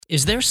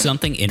Is there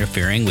something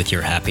interfering with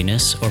your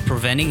happiness or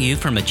preventing you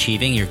from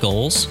achieving your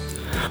goals?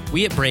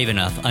 We at Brave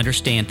Enough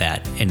understand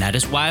that, and that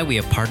is why we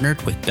have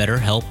partnered with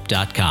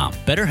BetterHelp.com.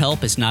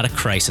 BetterHelp is not a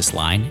crisis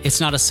line.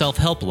 It's not a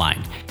self-help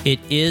line.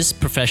 It is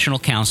professional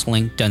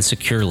counseling done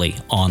securely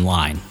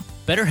online.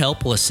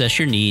 BetterHelp will assess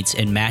your needs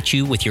and match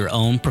you with your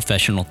own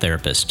professional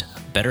therapist.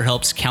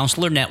 BetterHelp's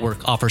counselor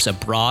network offers a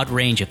broad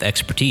range of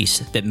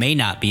expertise that may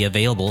not be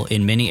available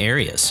in many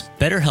areas.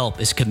 BetterHelp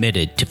is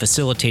committed to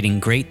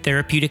facilitating great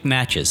therapeutic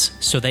matches,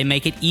 so they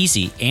make it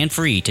easy and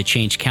free to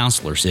change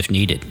counselors if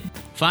needed.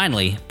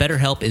 Finally,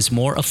 BetterHelp is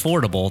more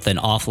affordable than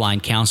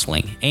offline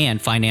counseling,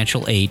 and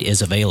financial aid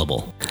is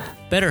available.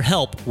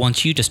 BetterHelp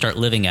wants you to start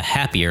living a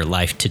happier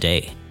life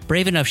today.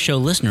 Brave Enough Show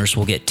listeners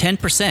will get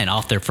 10%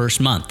 off their first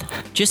month.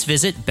 Just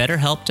visit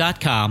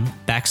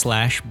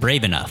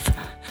betterhelp.com/braveenough.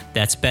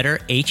 That's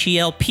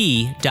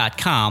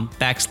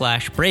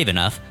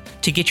betterhelp.com/braveenough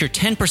to get your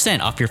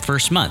 10% off your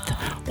first month.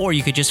 Or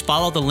you could just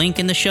follow the link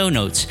in the show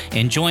notes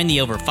and join the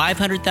over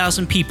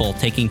 500,000 people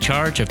taking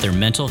charge of their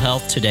mental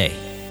health today.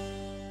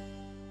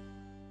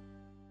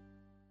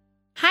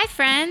 Hi,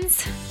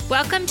 friends.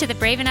 Welcome to the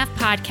Brave Enough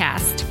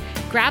podcast.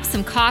 Grab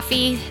some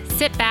coffee,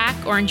 sit back,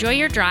 or enjoy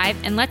your drive,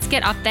 and let's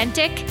get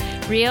authentic,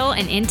 real,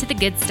 and into the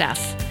good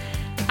stuff.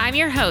 I'm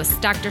your host,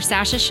 Dr.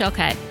 Sasha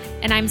Shillcutt,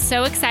 and I'm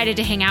so excited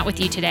to hang out with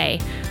you today,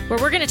 where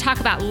we're going to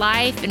talk about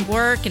life and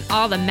work and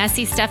all the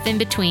messy stuff in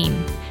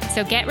between.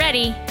 So get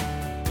ready.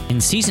 In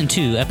Season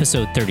 2,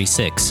 Episode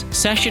 36,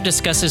 Sasha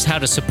discusses how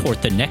to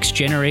support the next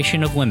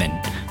generation of women.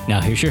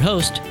 Now here's your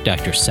host,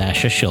 Dr.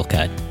 Sasha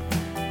Shillcutt.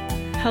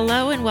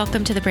 Hello and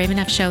welcome to the Brave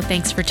Enough Show.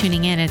 Thanks for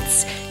tuning in.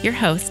 It's your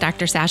host,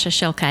 Dr. Sasha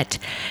Shillcutt.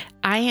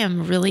 I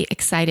am really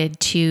excited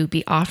to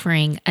be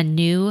offering a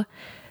new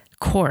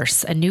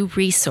course, a new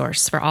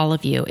resource for all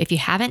of you. If you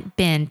haven't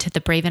been to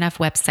the Brave Enough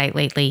website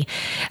lately,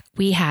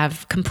 we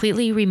have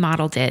completely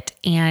remodeled it,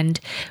 and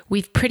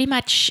we've pretty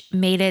much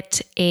made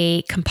it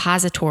a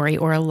compository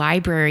or a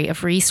library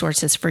of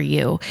resources for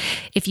you.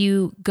 If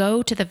you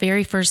go to the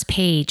very first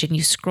page and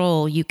you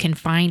scroll, you can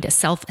find a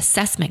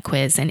self-assessment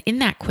quiz. And in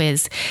that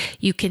quiz,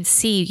 you can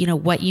see,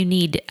 what you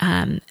need,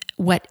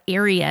 what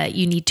area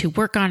you need to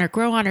work on or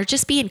grow on or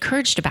just be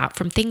encouraged about,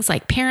 from things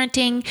like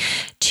parenting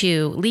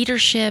to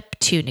leadership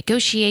to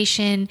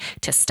negotiation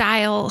to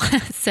style.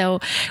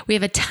 So we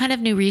have a ton of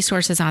new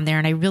resources on there,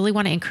 and I really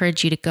want to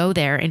encourage you to go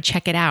there and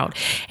check it out.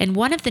 And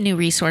one of the new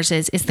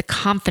resources is the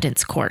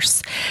confidence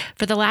course.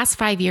 For the last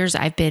 5 years,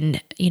 I've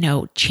been,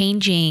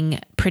 changing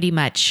pretty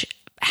much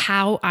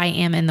how I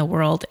am in the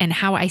world and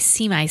how I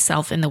see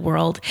myself in the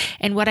world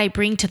and what I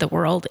bring to the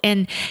world.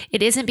 And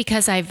it isn't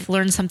because I've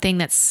learned something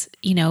that's,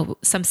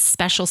 some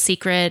special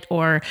secret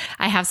or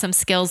I have some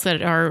skills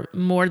that are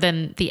more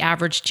than the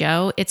average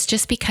Joe. It's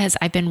just because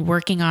I've been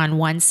working on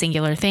one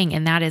singular thing,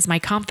 and that is my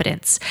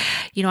confidence.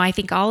 I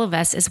think all of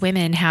us as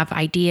women have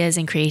ideas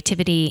and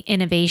creativity,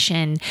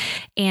 innovation,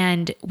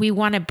 and we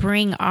want to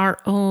bring our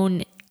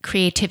own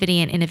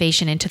creativity and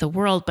innovation into the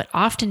world. But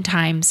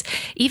oftentimes,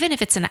 even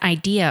if it's an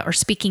idea or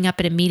speaking up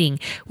at a meeting,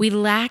 we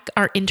lack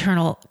our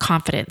internal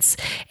confidence,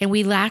 and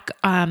we lack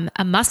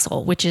a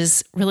muscle, which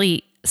is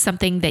really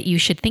something that you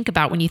should think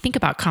about when you think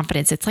about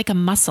confidence. It's like a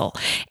muscle.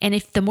 And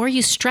if the more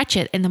you stretch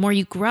it and the more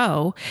you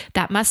grow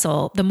that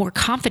muscle, the more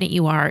confident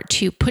you are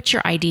to put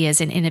your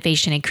ideas and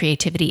innovation and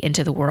creativity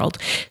into the world.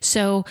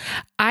 So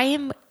I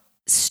am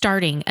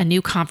starting a new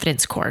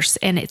confidence course,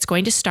 and it's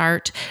going to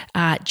start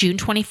June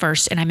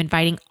 21st, and I'm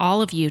inviting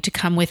all of you to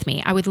come with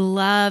me. I would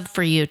love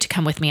for you to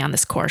come with me on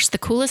this course. The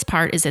coolest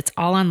part is it's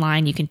all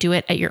online. You can do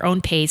it at your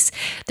own pace.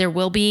 There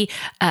will be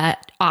an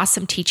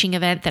awesome teaching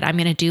event that I'm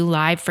going to do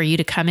live for you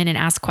to come in and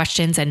ask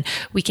questions, and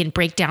we can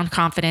break down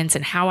confidence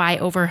and how I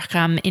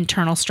overcome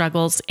internal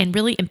struggles and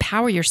really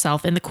empower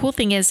yourself. And the cool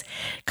thing is,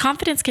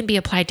 confidence can be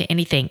applied to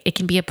anything. It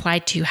can be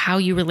applied to how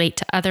you relate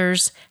to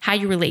others, how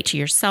you relate to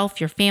yourself,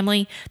 your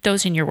family,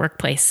 those in your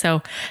workplace.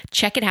 So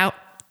check it out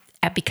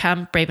at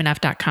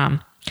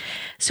becomebraveenough.com.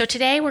 So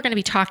today we're going to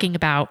be talking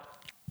about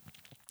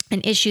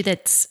an issue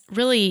that's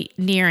really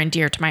near and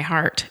dear to my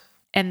heart,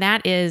 and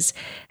that is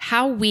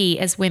how we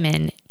as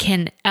women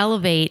can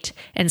elevate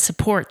and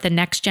support the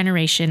next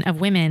generation of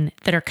women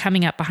that are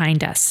coming up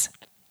behind us.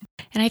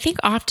 And I think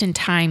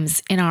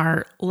oftentimes in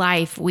our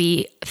life,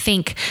 we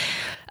think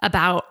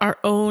about our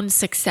own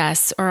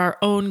success or our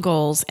own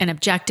goals and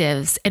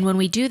objectives. And when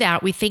we do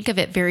that, we think of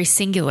it very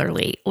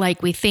singularly.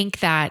 Like we think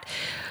that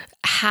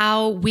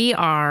how we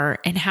are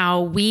and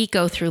how we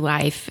go through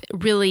life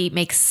really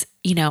makes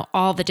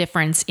all the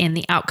difference in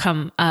the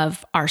outcome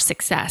of our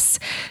success.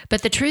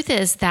 But the truth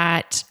is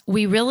that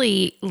we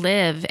really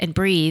live and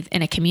breathe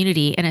in a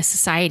community, in a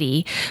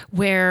society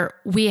where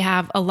we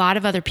have a lot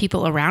of other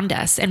people around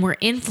us, and we're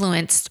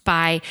influenced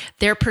by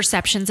their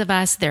perceptions of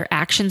us, their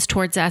actions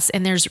towards us,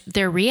 and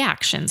their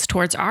reactions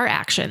towards our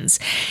actions.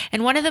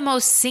 And one of the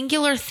most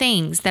singular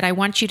things that I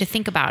want you to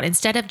think about,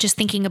 instead of just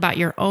thinking about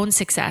your own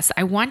success,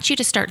 I want you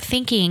to start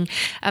thinking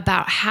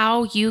about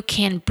how you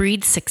can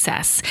breed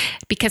success,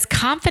 because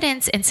confidence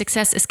confidence and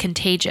success is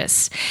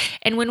contagious.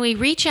 And when we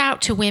reach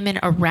out to women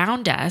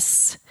around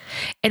us,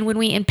 and when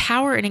we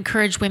empower and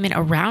encourage women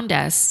around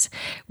us,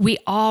 we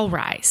all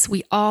rise.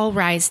 We all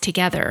rise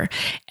together.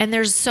 And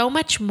there's so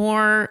much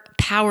more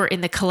power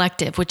in the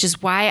collective, which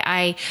is why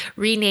I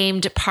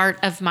renamed part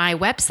of my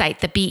website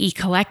the BE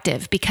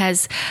Collective,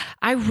 because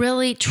I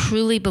really,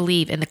 truly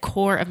believe in the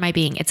core of my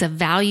being. It's a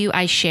value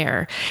I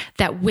share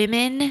that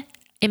women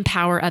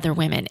empower other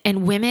women,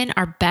 and women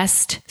are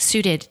best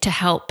suited to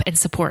help and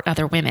support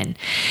other women.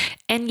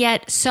 And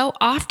yet, so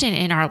often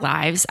in our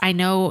lives, I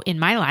know in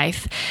my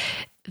life,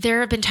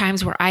 there have been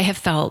times where I have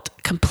felt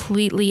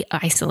completely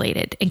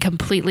isolated and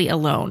completely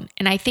alone.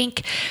 And I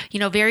think,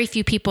 very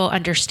few people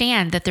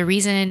understand that the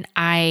reason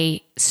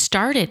I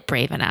started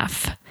Brave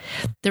Enough,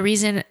 the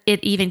reason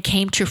it even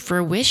came to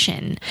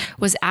fruition,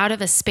 was out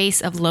of a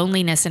space of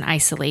loneliness and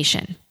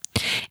isolation,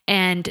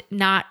 and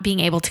not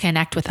being able to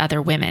connect with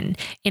other women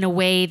in a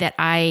way that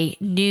I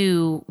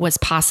knew was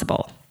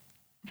possible.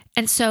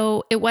 And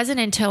so it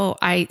wasn't until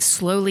I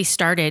slowly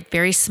started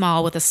very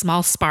small with a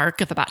small spark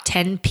of about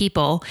 10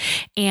 people,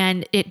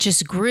 and it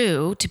just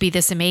grew to be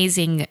this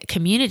amazing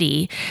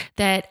community,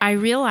 that I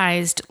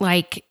realized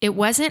it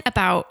wasn't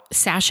about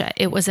Sasha.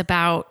 It was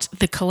about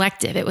the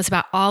collective. It was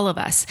about all of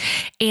us.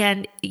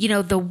 And,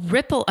 the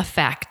ripple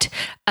effect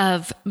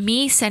of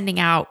me sending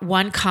out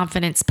one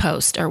confidence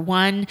post or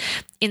one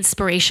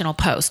inspirational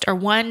post or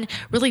one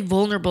really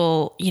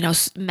vulnerable,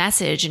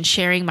 message and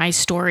sharing my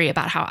story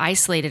about how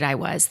isolated I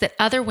was, that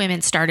other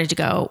women started to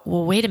go,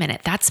 well, wait a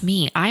minute, that's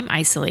me. I'm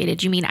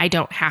isolated. You mean I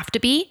don't have to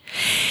be?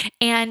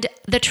 And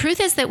the truth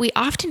is that we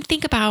often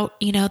think about,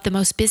 the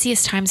most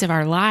busiest times of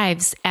our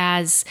lives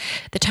as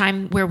the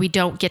time where we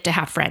don't get to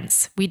have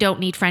friends. We don't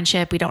need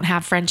friendship. We don't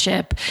have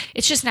friendship.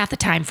 It's just not the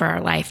time for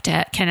our life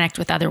to connect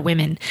with other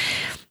women.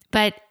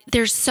 But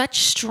there's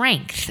such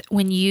strength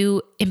when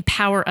you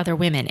empower other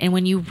women and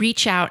when you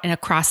reach out and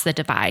across the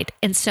divide.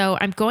 And so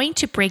I'm going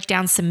to break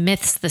down some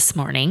myths this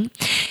morning.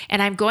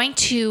 And I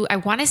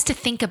want us to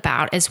think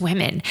about, as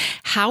women,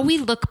 how we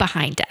look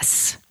behind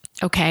us.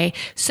 Okay.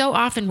 So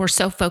often we're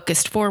so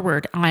focused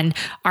forward on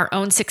our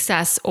own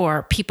success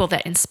or people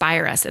that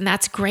inspire us. And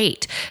that's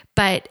great.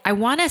 But I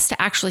want us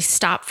to actually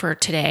stop for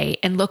today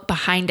and look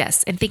behind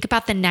us and think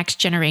about the next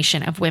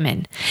generation of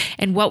women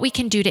and what we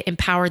can do to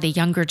empower the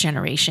younger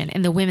generation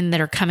and the women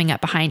that are coming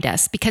up behind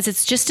us, because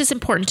it's just as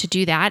important to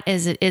do that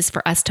as it is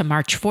for us to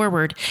march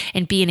forward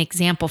and be an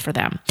example for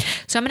them.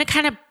 So I'm going to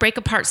kind of break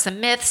apart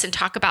some myths and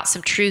talk about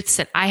some truths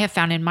that I have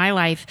found in my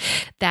life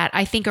that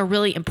I think are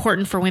really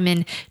important for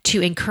women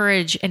to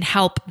encourage and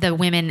help the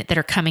women that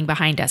are coming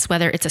behind us,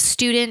 whether it's a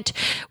student,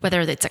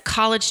 whether it's a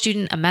college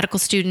student, a medical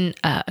student,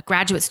 a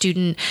graduate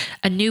student,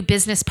 a new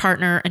business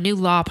partner, a new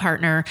law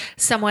partner,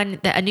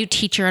 a new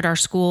teacher at our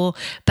school,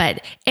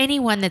 but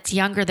anyone that's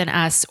younger than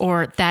us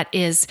or that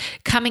is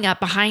coming up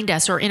behind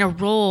us or in a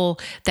role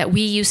that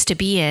we used to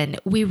be in,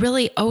 we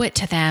really owe it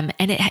to them.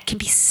 And it can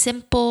be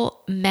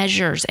simple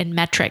measures and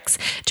metrics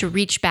to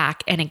reach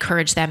back and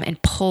encourage them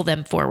and pull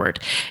them forward.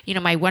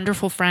 My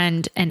wonderful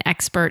friend and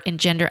expert in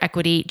gender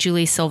equity,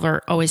 Julie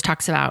Silver, always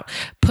talks about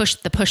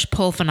the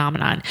push-pull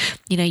phenomenon.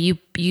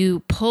 You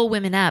pull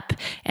women up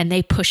and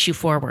they push you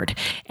forward.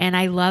 And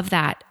I love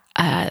that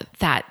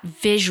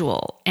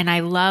visual. And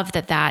I love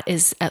that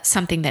is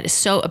something that is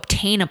so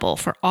obtainable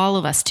for all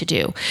of us to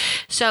do.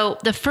 So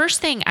the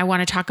first thing I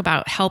want to talk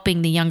about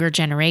helping the younger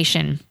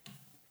generation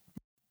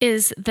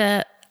is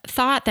the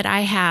thought that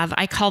I have.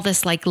 I call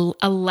this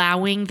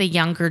allowing the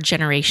younger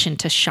generation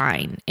to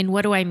shine. And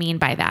what do I mean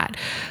by that?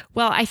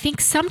 Well, I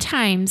think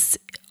sometimes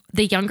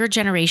the younger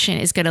generation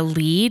is going to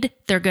lead.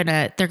 They're going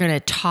to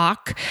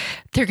talk.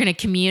 They're going to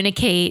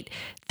communicate.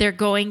 They're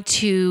going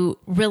to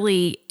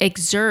really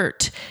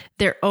exert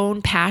their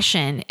own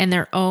passion and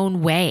their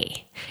own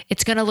way.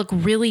 It's going to look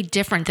really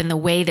different than the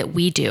way that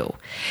we do.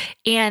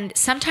 And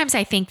sometimes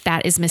I think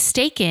that is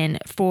mistaken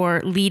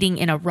for leading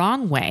in a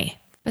wrong way.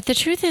 But the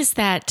truth is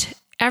that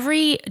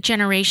every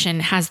generation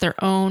has their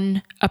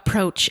own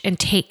approach and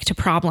take to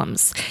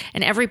problems,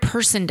 and every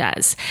person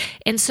does.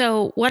 And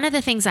so one of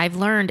the things I've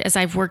learned as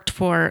I've worked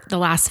for the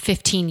last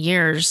 15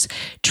 years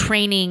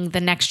training the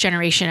next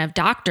generation of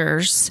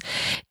doctors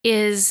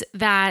is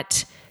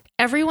that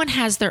everyone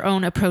has their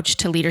own approach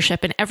to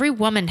leadership, and every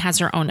woman has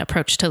her own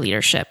approach to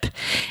leadership.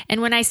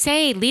 And when I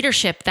say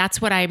leadership,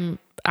 that's what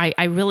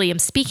I really am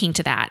speaking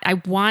to that. I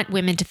want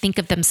women to think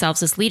of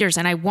themselves as leaders,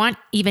 and I want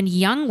even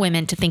young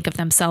women to think of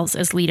themselves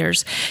as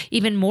leaders,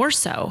 even more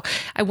so.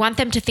 I want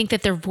them to think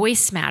that their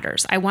voice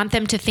matters. I want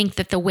them to think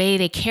that the way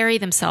they carry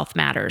themselves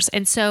matters.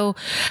 And so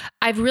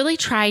I've really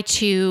tried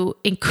to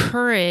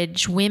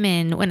encourage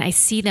women when I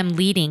see them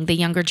leading the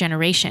younger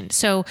generation.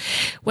 So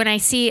when I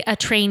see a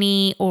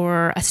trainee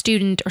or a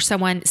student or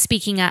someone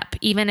speaking up,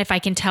 even if I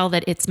can tell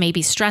that it's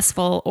maybe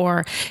stressful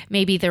or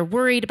maybe they're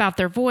worried about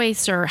their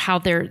voice or how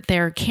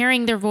they're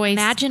carrying their voice,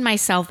 imagine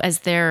myself as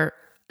their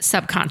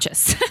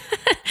subconscious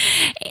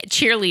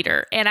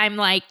cheerleader. And I'm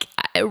like,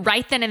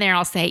 right then and there,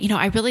 I'll say,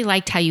 I really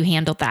liked how you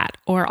handled that.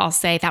 Or I'll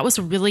say, that was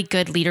really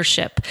good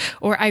leadership.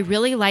 Or I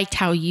really liked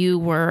how you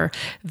were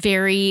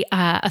very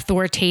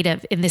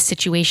authoritative in this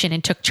situation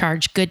and took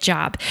charge. Good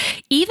job.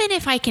 Even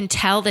if I can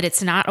tell that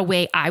it's not a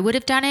way I would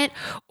have done it,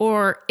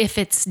 or if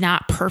it's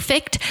not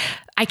perfect,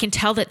 I can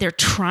tell that they're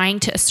trying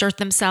to assert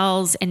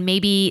themselves, and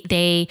maybe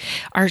they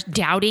are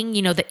doubting,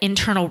 the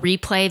internal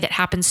replay that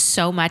happens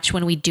so much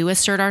when we do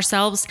assert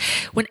ourselves.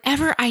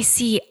 Whenever I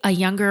see a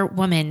younger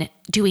woman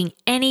doing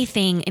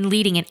anything and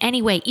leading in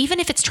any way, even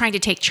if it's trying to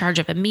take charge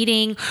of a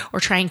meeting or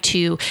trying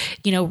to,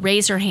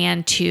 raise her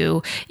hand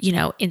to,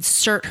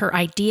 insert her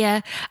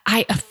idea,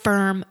 I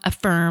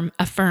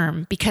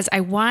affirm, because I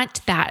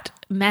want that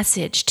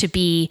message to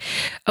be,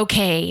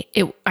 okay,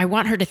 I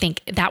want her to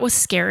think that was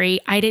scary.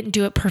 I didn't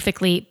do it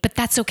perfectly, but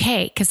that's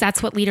okay, because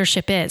that's what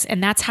leadership is.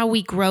 And that's how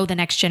we grow the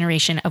next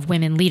generation of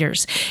women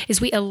leaders, is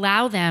we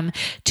allow them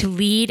to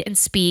lead and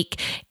speak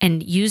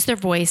and use their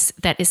voice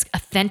that is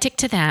authentic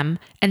to them.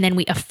 And then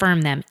we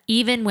affirm them,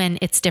 even when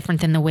it's different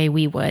than the way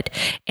we would.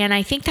 And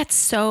I think that's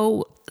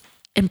so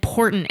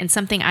important and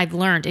something I've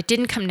learned. It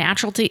didn't come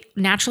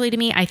naturally to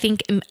me. I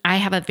think I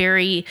have a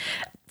very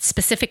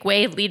specific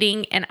way of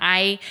leading, and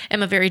I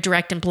am a very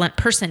direct and blunt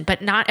person,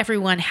 but not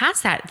everyone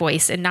has that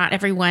voice, and not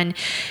everyone,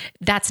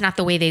 that's not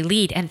the way they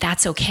lead, and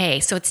that's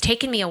okay. So it's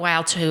taken me a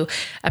while to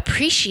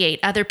appreciate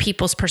other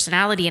people's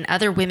personality and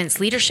other women's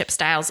leadership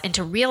styles, and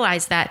to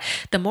realize that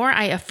the more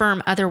I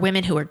affirm other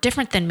women who are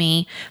different than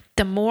me,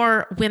 the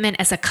more women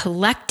as a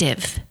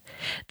collective,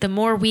 the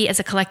more we as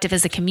a collective,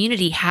 as a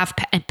community, have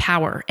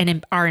power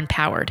and are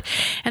empowered.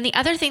 And the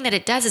other thing that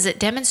it does is it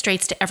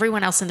demonstrates to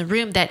everyone else in the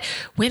room that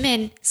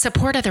women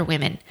support other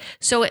women.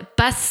 So it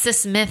busts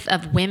this myth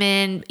of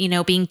women,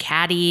 being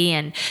catty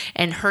and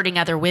hurting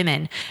other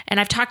women.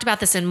 And I've talked about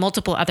this in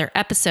multiple other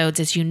episodes,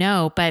 as you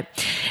know, but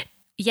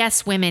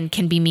yes, women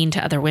can be mean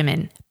to other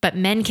women, but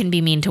men can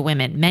be mean to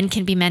women. Men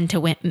can be men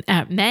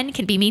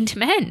can be mean to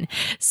men.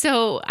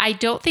 So I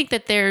don't think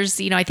that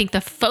there's, I think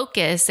the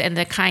focus and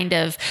the kind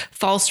of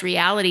false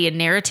reality and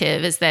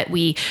narrative is that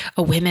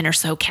women are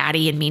so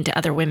catty and mean to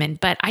other women.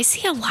 But I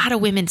see a lot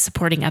of women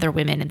supporting other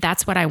women, and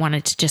that's what I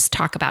wanted to just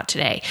talk about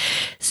today.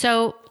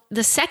 So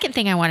the second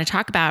thing I want to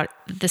talk about,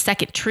 the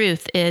second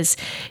truth, is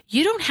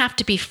you don't have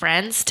to be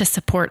friends to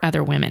support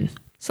other women.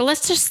 So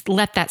let's just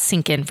let that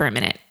sink in for a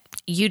minute.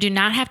 You do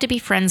not have to be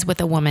friends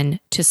with a woman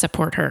to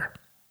support her.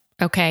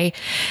 Okay.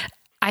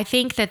 I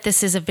think that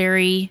this is a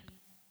very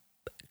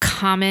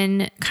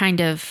common kind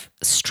of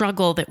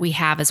struggle that we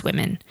have as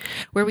women,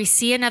 where we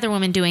see another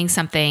woman doing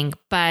something,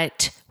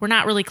 but we're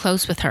not really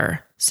close with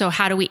her. So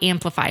how do we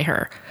amplify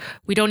her?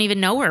 We don't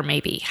even know her,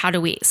 maybe. How do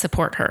we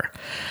support her?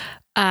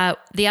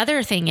 The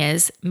other thing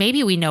is,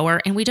 maybe we know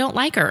her and we don't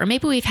like her, or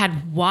maybe we've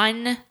had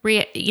one,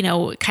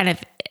 kind of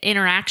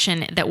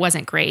interaction that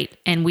wasn't great,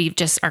 and we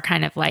just are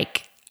kind of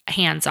like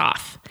hands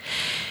off.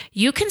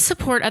 You can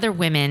support other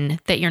women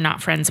that you're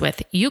not friends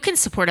with. You can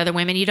support other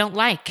women you don't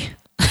like.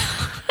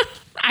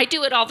 I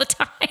do it all the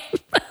time.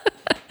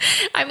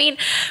 I mean,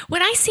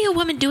 when I see a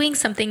woman doing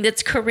something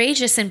that's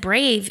courageous and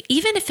brave,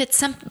 even if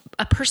it's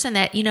a person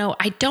that,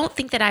 I don't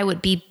think that I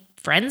would be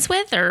friends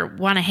with or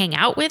want to hang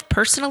out with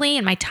personally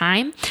in my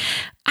time,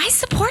 I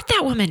support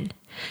that woman.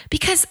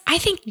 Because I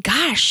think,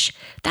 gosh,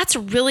 that's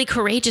really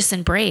courageous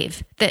and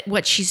brave, that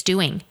what she's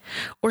doing,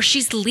 or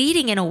she's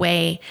leading in a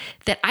way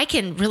that I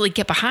can really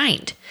get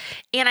behind.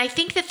 And I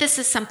think that this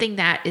is something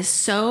that is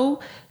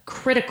so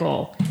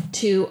critical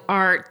to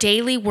our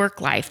daily work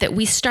life, that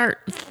we start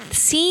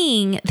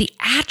seeing the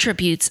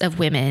attributes of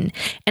women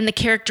and the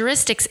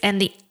characteristics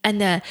and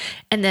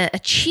the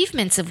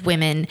achievements of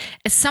women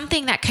as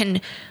something that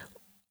can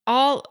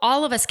all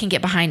of us can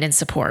get behind and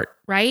support,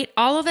 right?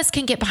 All of us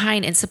can get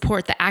behind and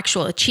support the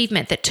actual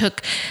achievement that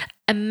took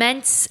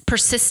immense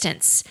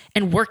persistence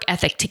and work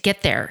ethic to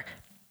get there.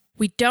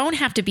 We don't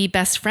have to be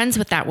best friends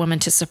with that woman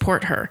to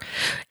support her.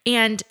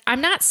 And I'm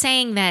not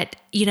saying that,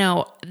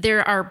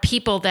 there are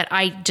people that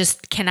I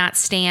just cannot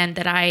stand,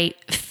 that I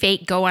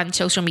go on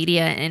social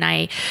media and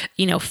I,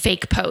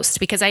 fake post,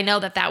 because I know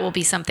that will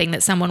be something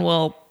that someone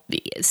will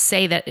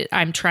say that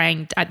I'm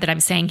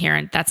saying here.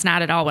 And that's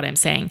not at all what I'm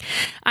saying.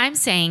 I'm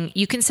saying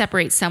you can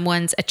separate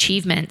someone's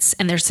achievements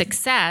and their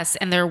success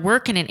and their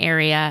work in an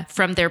area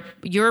from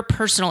your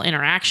personal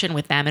interaction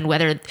with them, and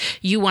whether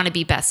you want to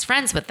be best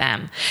friends with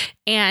them.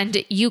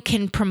 And you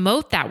can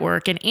promote that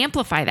work and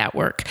amplify that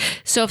work.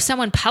 So if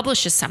someone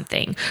publishes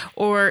something,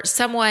 or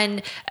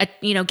someone,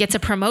 gets a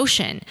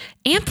promotion,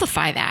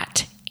 amplify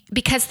that.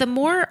 Because the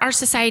more our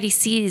society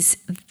sees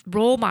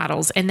role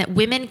models, and that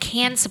women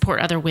can support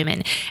other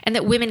women, and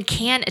that women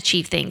can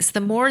achieve things,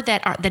 the more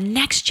that the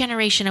next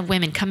generation of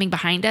women coming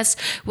behind us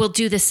will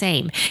do the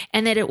same,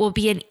 and that it will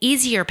be an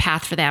easier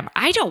path for them.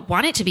 I don't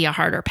want it to be a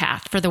harder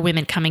path for the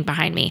women coming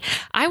behind me.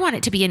 I want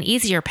it to be an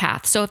easier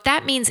path. So if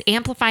that means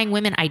amplifying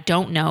women I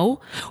don't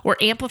know, or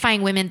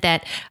amplifying women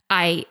that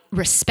I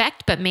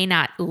respect but may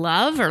not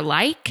love or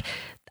like,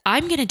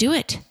 I'm going to do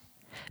it.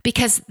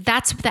 because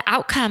that's the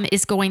outcome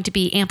is going to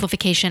be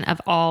amplification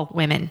of all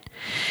women.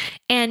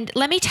 And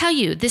let me tell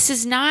you, this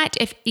is not,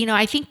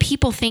 I think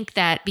people think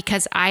that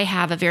because I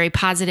have a very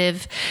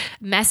positive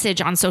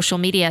message on social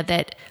media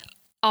that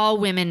all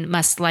women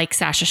must like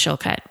Sasha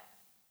Shillcutt.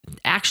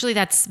 Actually,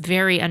 that's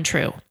very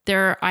untrue.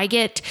 I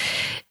get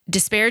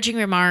disparaging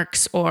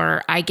remarks,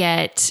 or I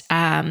get,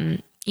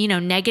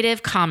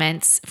 negative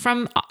comments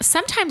from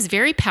sometimes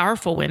very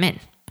powerful women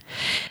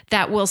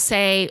that will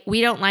say,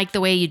 we don't like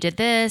the way you did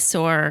this,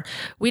 or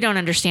we don't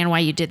understand why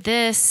you did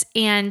this.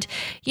 And,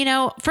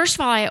 first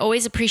of all, I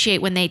always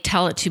appreciate when they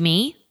tell it to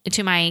me,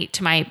 to my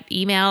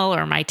email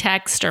or my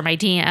text or my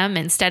DM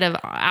instead of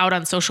out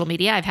on social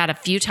media. I've had a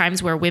few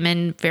times where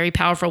very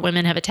powerful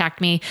women have attacked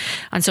me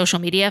on social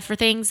media for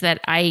things that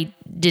I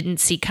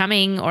didn't see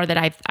coming, or that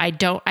I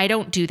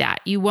don't do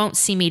that. You won't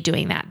see me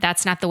doing that.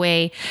 That's not the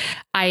way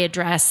I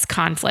address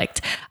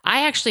conflict.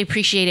 I actually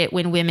appreciate it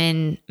when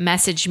women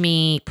message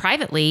me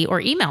privately or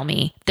email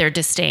me their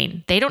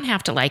disdain. They don't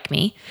have to like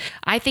me.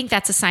 I think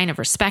that's a sign of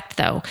respect,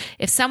 though.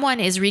 If someone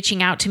is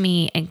reaching out to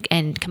me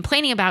and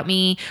complaining about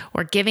me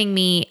or giving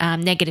me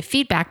negative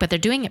feedback, but they're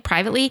doing it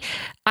privately,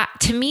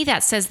 to me,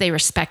 that says they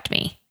respect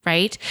me,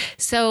 right?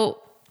 So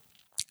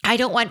I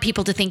don't want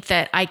people to think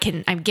that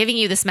I'm giving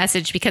you this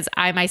message because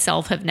I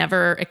myself have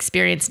never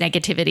experienced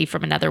negativity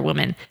from another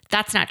woman.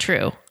 That's not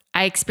true.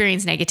 I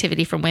experience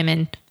negativity from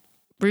women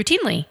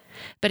routinely,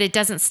 but it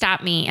doesn't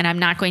stop me, and I'm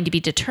not going to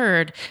be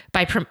deterred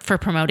for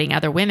promoting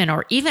other women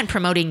or even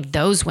promoting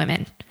those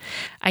women.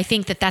 I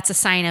think that that's a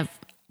sign of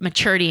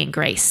maturity and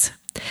grace.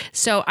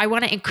 So I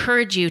want to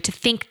encourage you to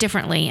think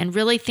differently and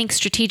really think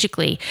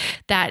strategically,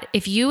 that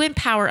if you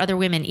empower other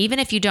women, even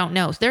if you don't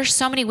know, there's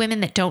so many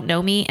women that don't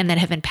know me and that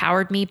have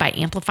empowered me by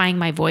amplifying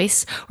my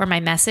voice or my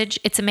message.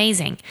 It's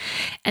amazing.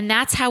 And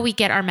that's how we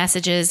get our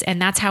messages.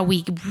 And that's how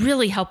we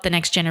really help the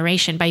next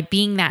generation, by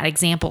being that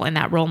example and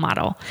that role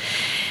model.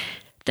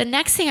 The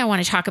next thing I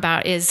want to talk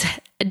about is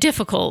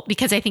difficult,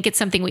 because I think it's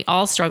something we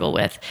all struggle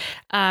with.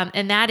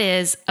 And that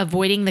is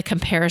avoiding the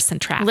comparison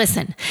trap.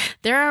 Listen,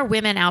 there are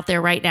women out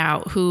there right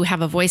now who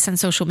have a voice on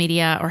social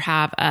media, or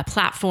have a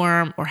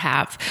platform, or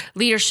have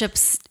leadership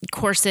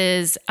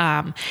courses,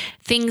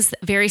 things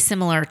very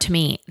similar to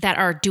me, that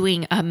are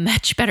doing a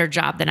much better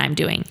job than I'm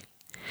doing.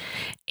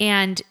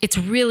 And it's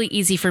really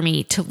easy for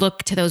me to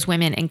look to those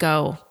women and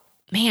go,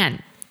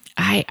 man,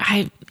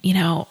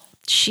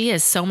 she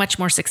is so much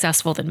more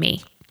successful than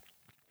me,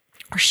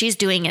 or she's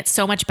doing it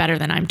so much better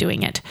than I'm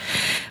doing it.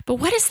 But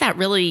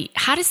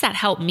how does that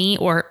help me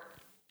or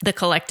the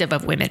collective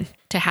of women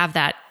to have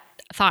that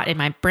thought in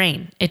my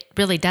brain? It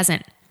really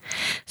doesn't.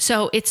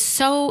 So it's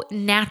so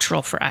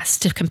natural for us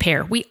to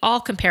compare. We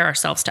all compare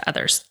ourselves to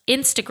others.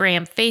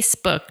 Instagram,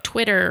 Facebook,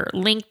 Twitter,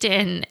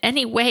 LinkedIn,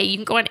 any way you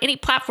can go on any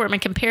platform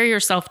and compare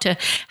yourself to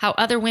how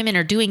other women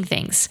are doing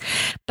things.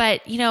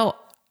 But,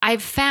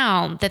 I've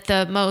found that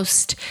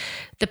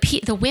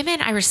the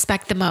women I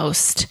respect the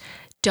most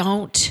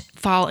don't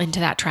fall into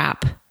that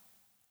trap.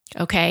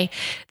 Okay.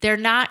 They're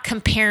not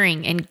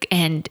comparing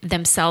and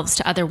themselves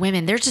to other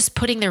women. They're just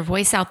putting their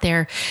voice out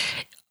there,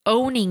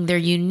 owning their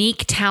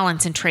unique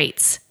talents and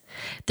traits.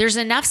 There's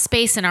enough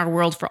space in our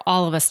world for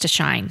all of us to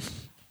shine.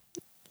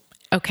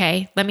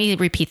 Okay. Let me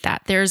repeat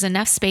that. There's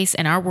enough space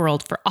in our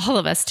world for all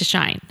of us to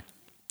shine.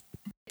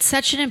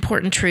 Such an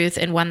important truth,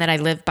 and one that I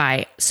live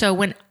by. So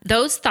when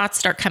those thoughts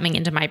start coming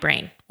into my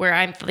brain, where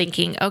I'm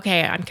thinking,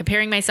 okay, I'm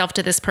comparing myself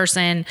to this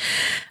person,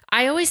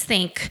 I always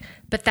think,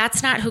 but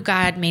that's not who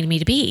God made me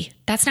to be.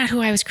 That's not who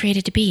I was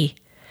created to be.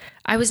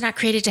 I was not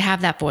created to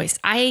have that voice.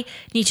 I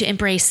need to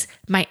embrace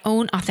my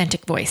own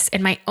authentic voice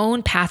and my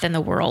own path in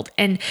the world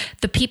and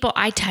the people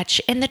I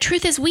touch. And the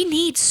truth is, we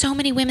need so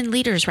many women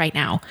leaders right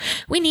now.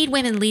 We need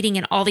women leading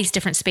in all these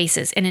different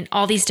spaces and in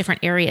all these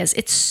different areas.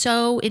 It's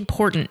so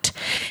important.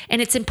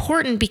 And it's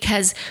important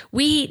because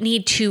we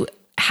need to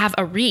have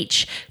a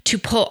reach to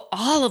pull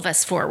all of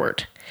us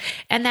forward.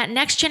 And that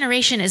next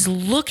generation is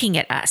looking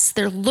at us.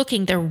 They're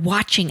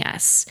watching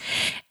us,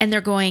 and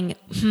they're going,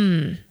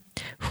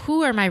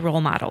 who are my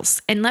role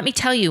models? And let me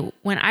tell you,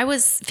 when I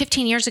was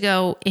 15 years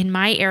ago in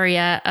my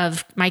area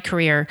of my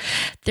career,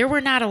 there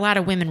were not a lot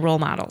of women role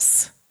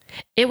models.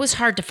 It was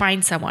hard to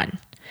find someone.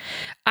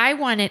 I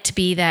want it to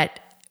be that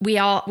we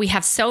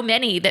have so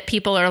many that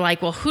people are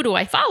like, well, who do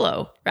I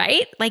follow?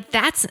 Right? Like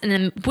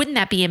wouldn't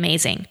that be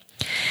amazing?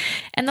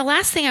 And the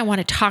last thing I want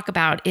to talk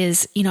about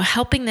is,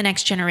 helping the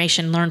next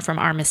generation learn from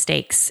our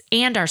mistakes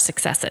and our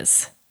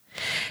successes.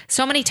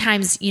 So many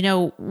times,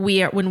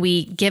 when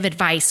we give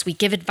advice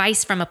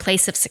from a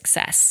place of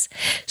success.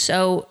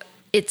 So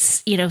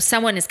it's,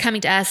 someone is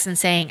coming to us and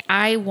saying,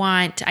 I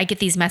get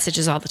these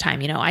messages all the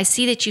time. I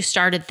see that you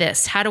started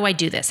this. How do I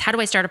do this? How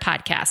do I start a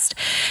podcast?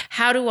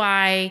 How do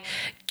I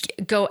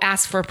go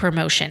ask for a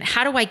promotion?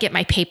 How do I get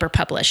my paper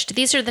published?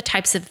 These are the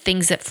types of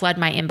things that flood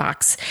my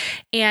inbox.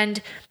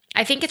 And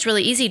I think it's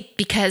really easy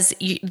because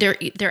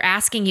they're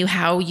asking you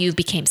how you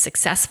became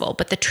successful.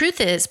 But the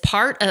truth is,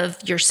 part of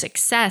your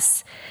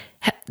success,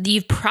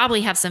 you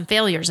probably have some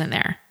failures in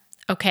there.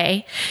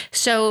 Okay.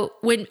 So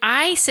when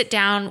I sit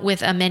down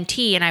with a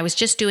mentee, and I was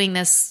just doing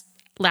this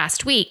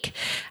last week,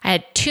 I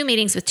had 2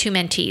 meetings with 2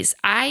 mentees.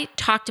 I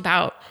talked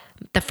about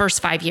the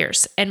first 5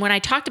 years. And when I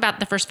talked about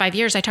the first 5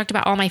 years, I talked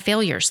about all my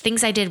failures,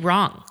 things I did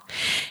wrong.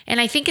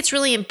 And I think it's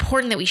really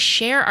important that we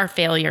share our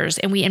failures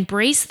and we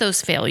embrace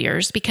those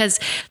failures, because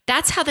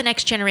that's how the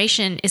next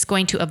generation is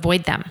going to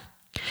avoid them.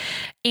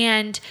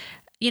 And,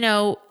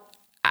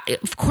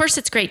 of course,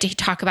 it's great to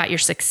talk about your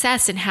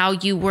success and how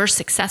you were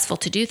successful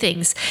to do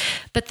things.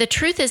 But the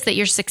truth is that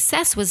your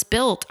success was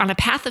built on a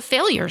path of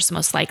failures,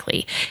 most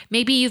likely.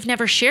 Maybe you've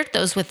never shared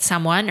those with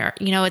someone, or,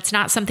 it's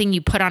not something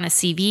you put on a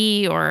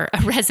CV or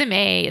a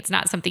resume. It's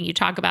not something you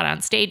talk about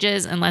on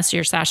stages, unless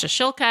you're Sasha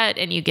Shillcutt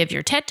and you give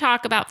your TED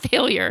talk about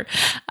failure.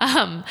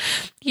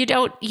 You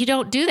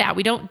don't do that.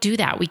 We don't do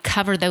that. We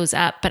cover those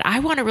up. But I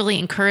want to really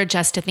encourage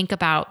us to think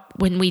about,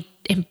 when we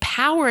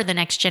empower the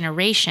next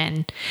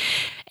generation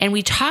and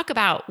we talk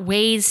about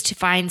ways to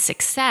find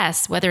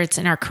success, whether it's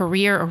in our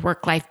career or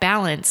work-life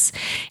balance,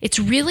 it's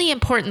really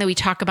important that we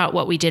talk about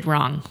what we did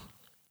wrong,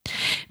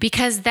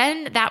 because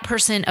then that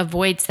person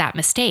avoids that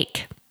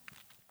mistake.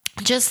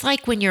 Just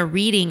like when you're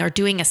reading or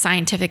doing a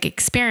scientific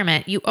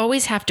experiment, you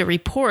always have to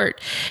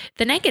report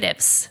the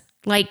negatives,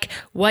 like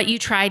what you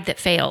tried that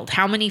failed,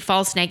 how many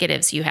false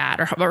negatives you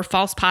had, or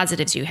false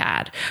positives you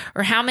had,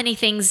 or how many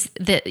things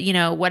that,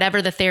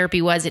 whatever the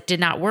therapy was, it did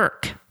not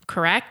work.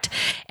 Correct?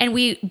 And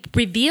we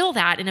reveal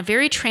that in a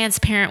very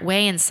transparent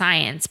way in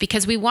science,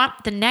 because we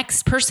want the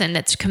next person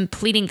that's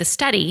completing the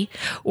study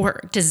or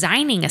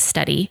designing a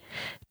study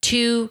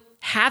to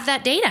have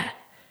that data.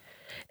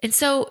 And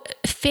so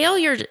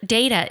failure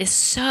data is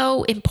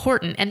so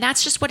important. And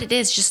that's just what it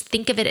is. Just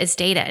think of it as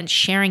data and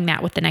sharing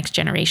that with the next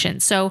generation.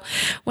 So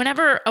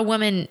whenever a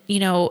woman,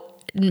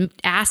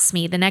 asks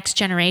me, the next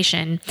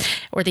generation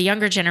or the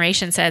younger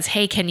generation says,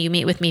 hey, can you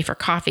meet with me for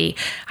coffee?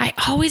 I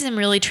always am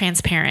really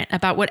transparent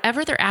about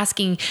whatever they're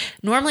asking.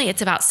 Normally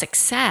it's about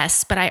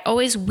success, but I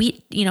always,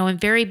 am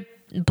very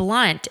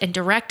blunt and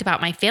direct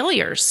about my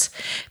failures,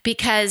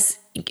 because,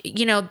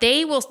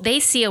 they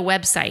see a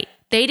website.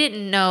 They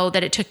didn't know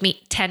that it took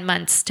me 10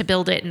 months to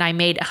build it and I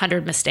made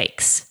 100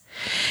 mistakes,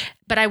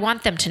 but I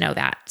want them to know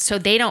that so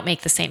they don't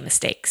make the same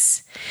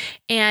mistakes.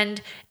 And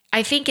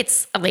I think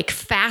it's like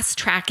fast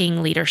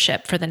tracking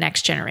leadership for the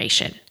next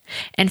generation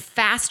and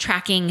fast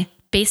tracking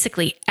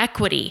basically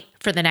equity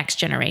for the next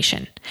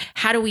generation.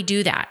 How do we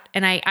do that?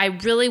 And I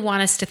really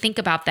want us to think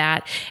about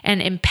that and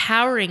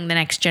empowering the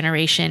next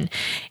generation.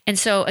 And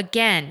so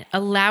again,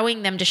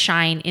 allowing them to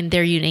shine in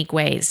their unique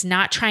ways,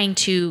 not trying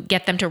to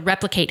get them to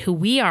replicate who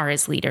we are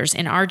as leaders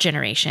in our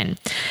generation,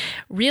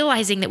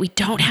 realizing that we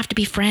don't have to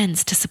be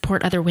friends to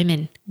support other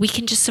women. We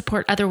can just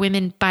support other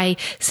women by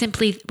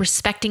simply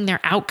respecting their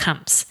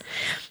outcomes,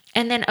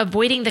 and then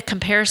avoiding the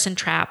comparison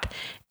trap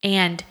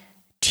and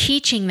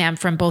teaching them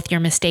from both your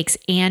mistakes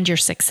and your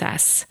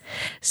success.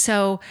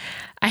 So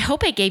I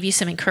hope I gave you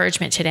some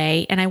encouragement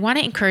today. And I want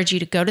to encourage you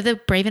to go to the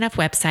Brave Enough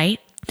website.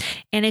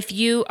 And if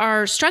you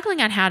are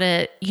struggling on how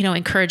to,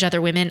 encourage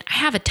other women, I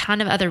have a ton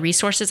of other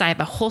resources. I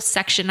have a whole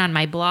section on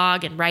my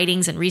blog and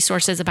writings and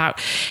resources about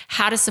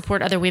how to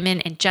support other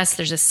women. And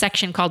there's a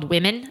section called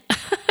Women.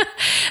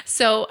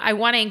 So I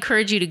want to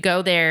encourage you to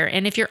go there.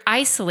 And if you're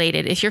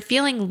isolated, if you're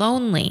feeling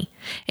lonely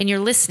and you're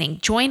listening,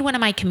 join one of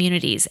my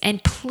communities,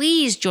 and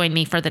please join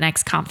me for the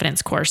next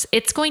confidence course.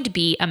 It's going to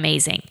be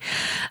amazing.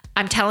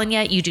 I'm telling you,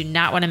 you do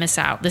not want to miss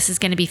out. This is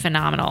going to be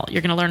phenomenal.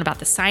 You're going to learn about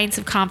the science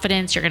of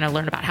confidence. You're going to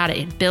learn about how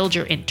to build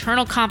your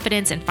internal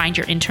confidence and find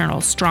your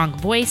internal strong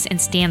voice and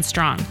stand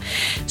strong.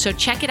 So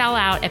check it all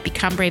out at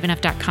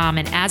becomebraveenough.com.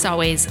 And as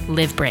always,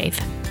 live brave.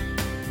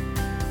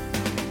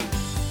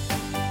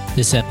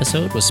 This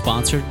episode was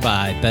sponsored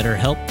by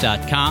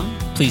BetterHelp.com.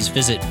 Please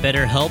visit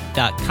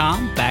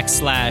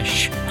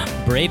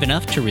BetterHelp.com/brave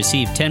enough to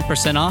receive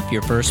 10% off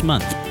your first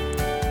month.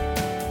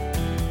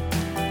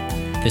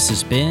 This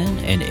has been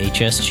an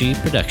HSG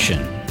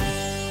production.